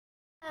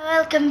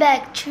Welcome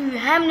back to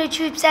Hamlet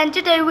Troops, and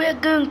today we are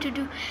going to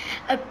do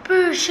a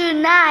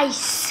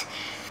personalized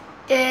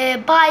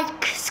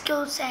bike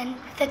skills and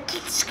the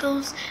kid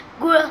skills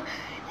grill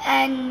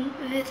and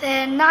with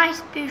nice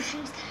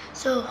versions.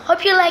 So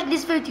hope you like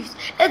these videos.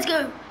 Let's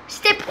go.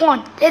 Step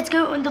 1, let's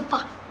go on the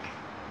bike.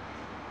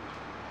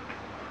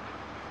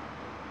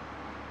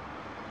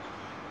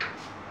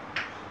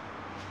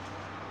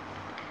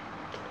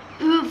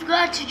 You've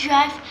got to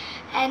drive,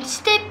 and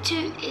step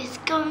 2 is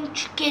going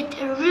to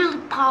get a really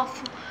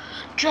powerful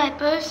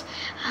drivers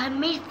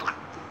made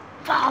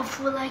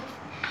powerful like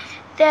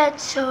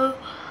that. So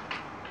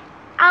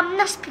I'm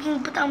not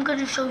speaking, but I'm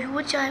gonna show you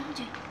what I'm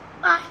doing.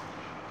 Bye.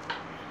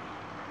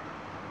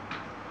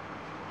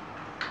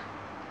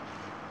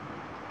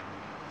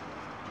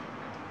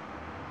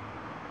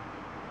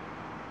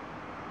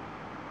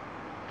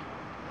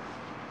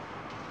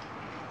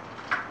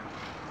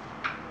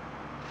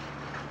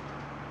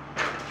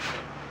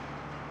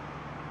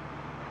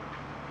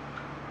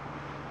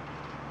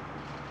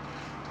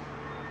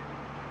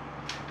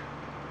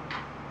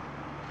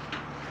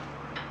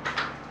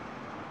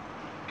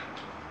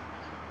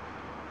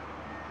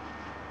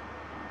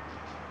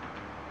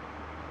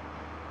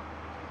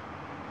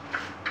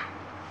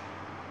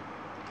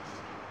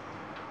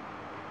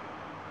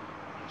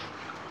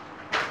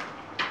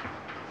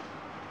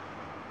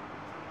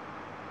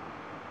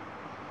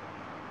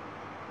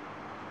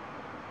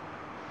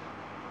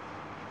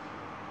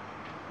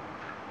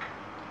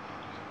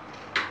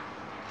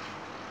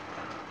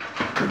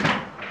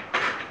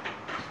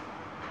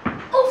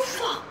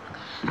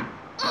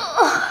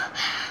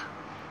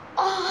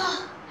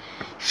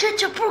 Shit,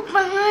 you broke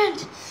my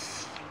hand.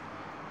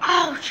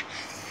 Ouch.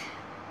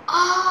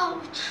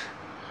 Ouch.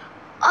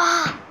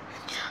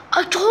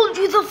 I told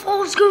you the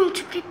fall was going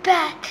to be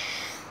bad.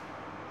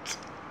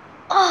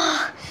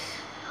 I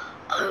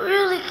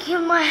really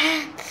killed my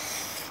hand.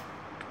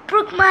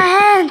 Broke my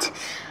hand.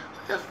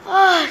 What the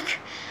fuck?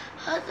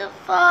 What the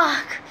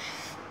fuck?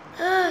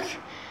 Look.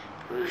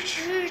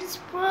 It's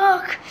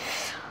broke.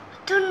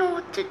 I don't know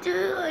what to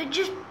do. I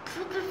just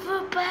put the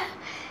foot back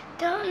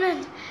down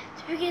and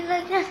begin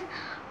like that.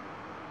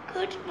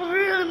 Good,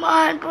 really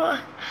my hand, bro.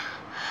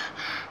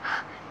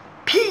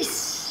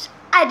 Peace.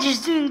 I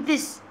just doing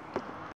this.